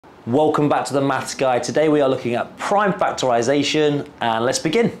Welcome back to the Maths Guide. Today we are looking at prime factorisation and let's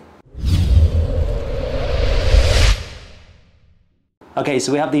begin. Okay,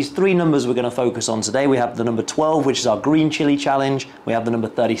 so we have these three numbers we're going to focus on today. We have the number 12, which is our green chili challenge. We have the number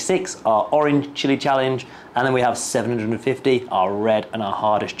 36, our orange chili challenge. And then we have 750, our red and our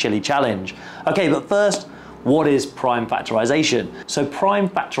hardest chili challenge. Okay, but first, what is prime factorisation? So prime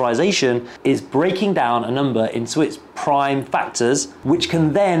factorisation is breaking down a number into its prime factors, which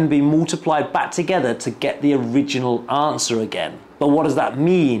can then be multiplied back together to get the original answer again. But what does that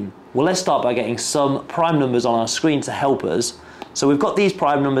mean? Well, let's start by getting some prime numbers on our screen to help us. So we've got these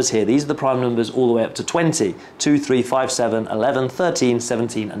prime numbers here. These are the prime numbers all the way up to 20. 2, 3, 5, 7, 11, 13,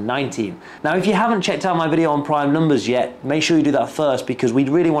 17, and 19. Now, if you haven't checked out my video on prime numbers yet, make sure you do that first because we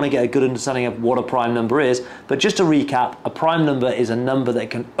really want to get a good understanding of what a prime number is. But just to recap, a prime number is a number that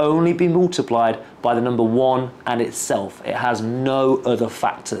can only be multiplied by the number 1 and itself. It has no other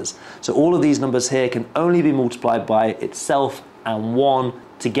factors. So all of these numbers here can only be multiplied by itself and 1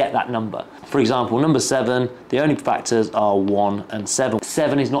 to get that number. For example, number 7, the only factors are 1 and 7.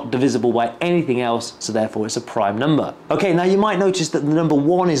 7 is not divisible by anything else, so therefore it's a prime number. Okay, now you might notice that the number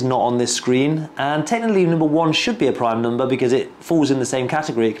 1 is not on this screen, and technically number 1 should be a prime number because it falls in the same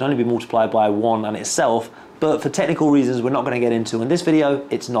category. It can only be multiplied by 1 and itself, but for technical reasons we're not going to get into in this video,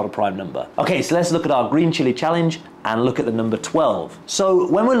 it's not a prime number. Okay, so let's look at our green chili challenge and look at the number 12. So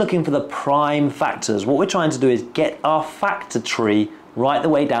when we're looking for the prime factors, what we're trying to do is get our factor tree right the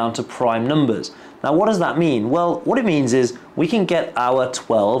way down to prime numbers. Now what does that mean? Well, what it means is we can get our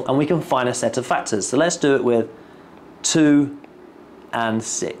 12 and we can find a set of factors. So let's do it with 2 and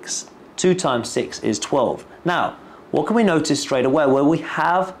 6. 2 times 6 is 12. Now, what can we notice straight away? Well, we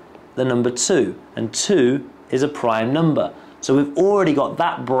have the number 2, and 2 is a prime number. So we've already got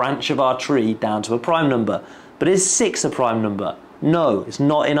that branch of our tree down to a prime number. But is 6 a prime number? No, it's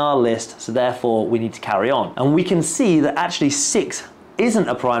not in our list, so therefore we need to carry on. And we can see that actually 6 isn't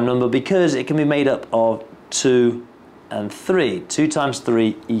a prime number because it can be made up of 2 and 3. 2 times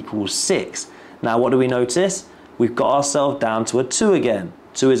 3 equals 6. Now what do we notice? We've got ourselves down to a 2 again.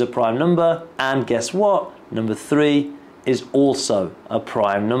 2 is a prime number, and guess what? Number 3 is also a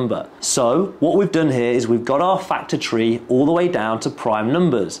prime number. So what we've done here is we've got our factor tree all the way down to prime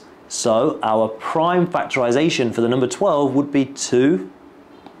numbers. So our prime factorisation for the number 12 would be 2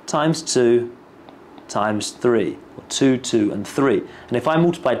 times 2 times 3. 2, 2, and 3. And if I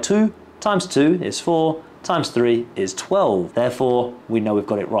multiply 2 times 2 is 4, times 3 is 12. Therefore, we know we've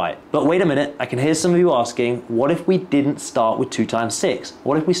got it right. But wait a minute, I can hear some of you asking, what if we didn't start with 2 times 6?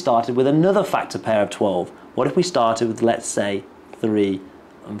 What if we started with another factor pair of 12? What if we started with, let's say, 3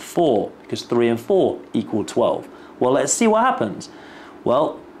 and 4? Because 3 and 4 equal 12. Well, let's see what happens.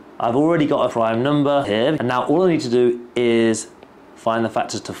 Well, I've already got a prime number here, and now all I need to do is find the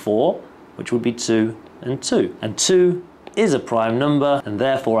factors to 4, which would be 2 and 2. And 2 is a prime number, and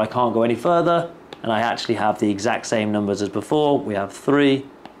therefore I can't go any further, and I actually have the exact same numbers as before. We have 3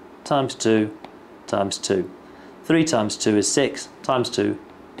 times 2 times 2. 3 times 2 is 6, times 2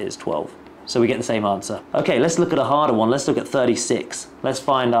 is 12. So we get the same answer. Okay, let's look at a harder one. Let's look at 36. Let's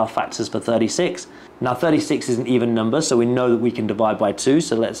find our factors for 36. Now 36 is an even number, so we know that we can divide by 2,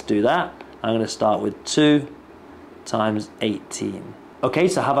 so let's do that. I'm going to start with 2 times 18. Okay,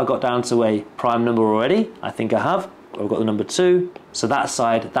 so have I got down to a prime number already? I think I have. I've got the number 2, so that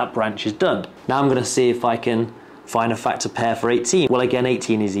side, that branch is done. Now I'm going to see if I can find a factor pair for 18. Well, again,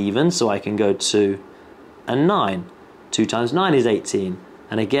 18 is even, so I can go 2 and 9. 2 times 9 is 18.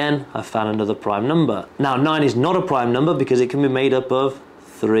 And again, I've found another prime number. Now 9 is not a prime number because it can be made up of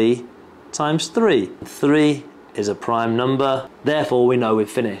 3 times 3. 3 is a prime number, therefore we know we've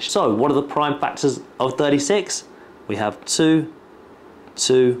finished. So what are the prime factors of 36? We have 2,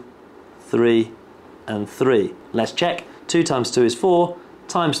 2, 3, and 3. Let's check. 2 times 2 is 4,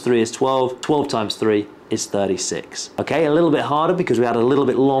 times 3 is 12, 12 times 3 is 36. Okay, a little bit harder because we had a little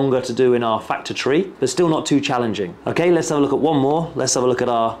bit longer to do in our factor tree, but still not too challenging. Okay, let's have a look at one more. Let's have a look at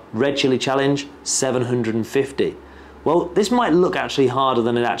our red chili challenge, 750. Well, this might look actually harder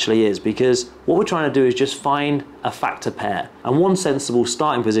than it actually is because what we're trying to do is just find a factor pair. And one sensible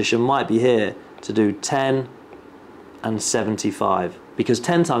starting position might be here to do 10 and 75 because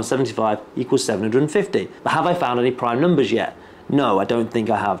 10 times 75 equals 750. But have I found any prime numbers yet? No, I don't think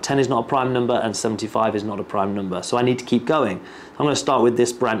I have. 10 is not a prime number and 75 is not a prime number. So I need to keep going. I'm going to start with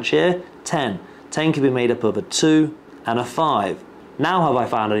this branch here, 10. 10 can be made up of a 2 and a 5. Now have I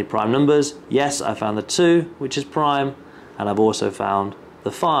found any prime numbers? Yes, I found the 2, which is prime, and I've also found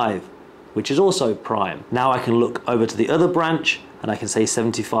the 5, which is also prime. Now I can look over to the other branch and I can say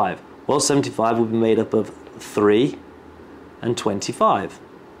 75. Well, 75 will be made up of 3 and 25.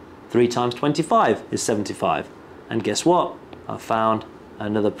 3 times 25 is 75. And guess what? I found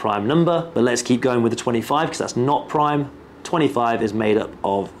another prime number, but let's keep going with the 25 because that's not prime. 25 is made up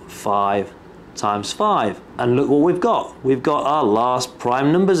of 5 times 5. And look what we've got. We've got our last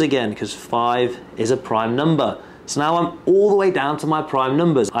prime numbers again because 5 is a prime number. So now I'm all the way down to my prime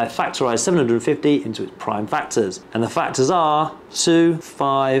numbers. I factorised 750 into its prime factors. And the factors are 2,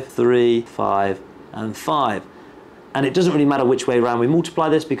 5, 3, 5, and 5. And it doesn't really matter which way around we multiply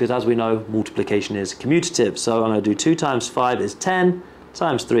this because as we know, multiplication is commutative. So I'm going to do 2 times 5 is 10,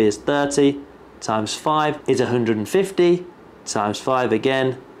 times 3 is 30, times 5 is 150, times 5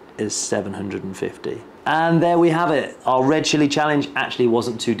 again is 750. And there we have it. Our red chili challenge actually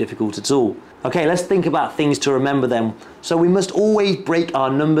wasn't too difficult at all. Okay, let's think about things to remember then. So we must always break our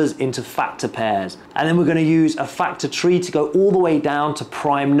numbers into factor pairs. And then we're going to use a factor tree to go all the way down to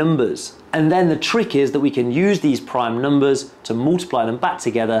prime numbers. And then the trick is that we can use these prime numbers to multiply them back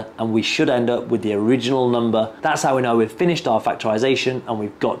together and we should end up with the original number. That's how we know we've finished our factorization and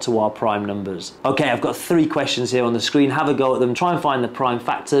we've got to our prime numbers. Okay, I've got 3 questions here on the screen. Have a go at them. Try and find the prime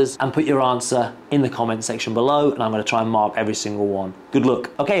factors and put your answer in the comment section below and I'm going to try and mark every single one. Good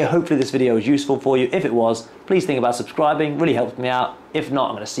luck. Okay, hopefully this video was useful for you. If it was, please think about subscribing. Really helps me out. If not,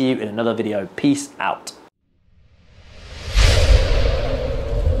 I'm going to see you in another video. Peace out.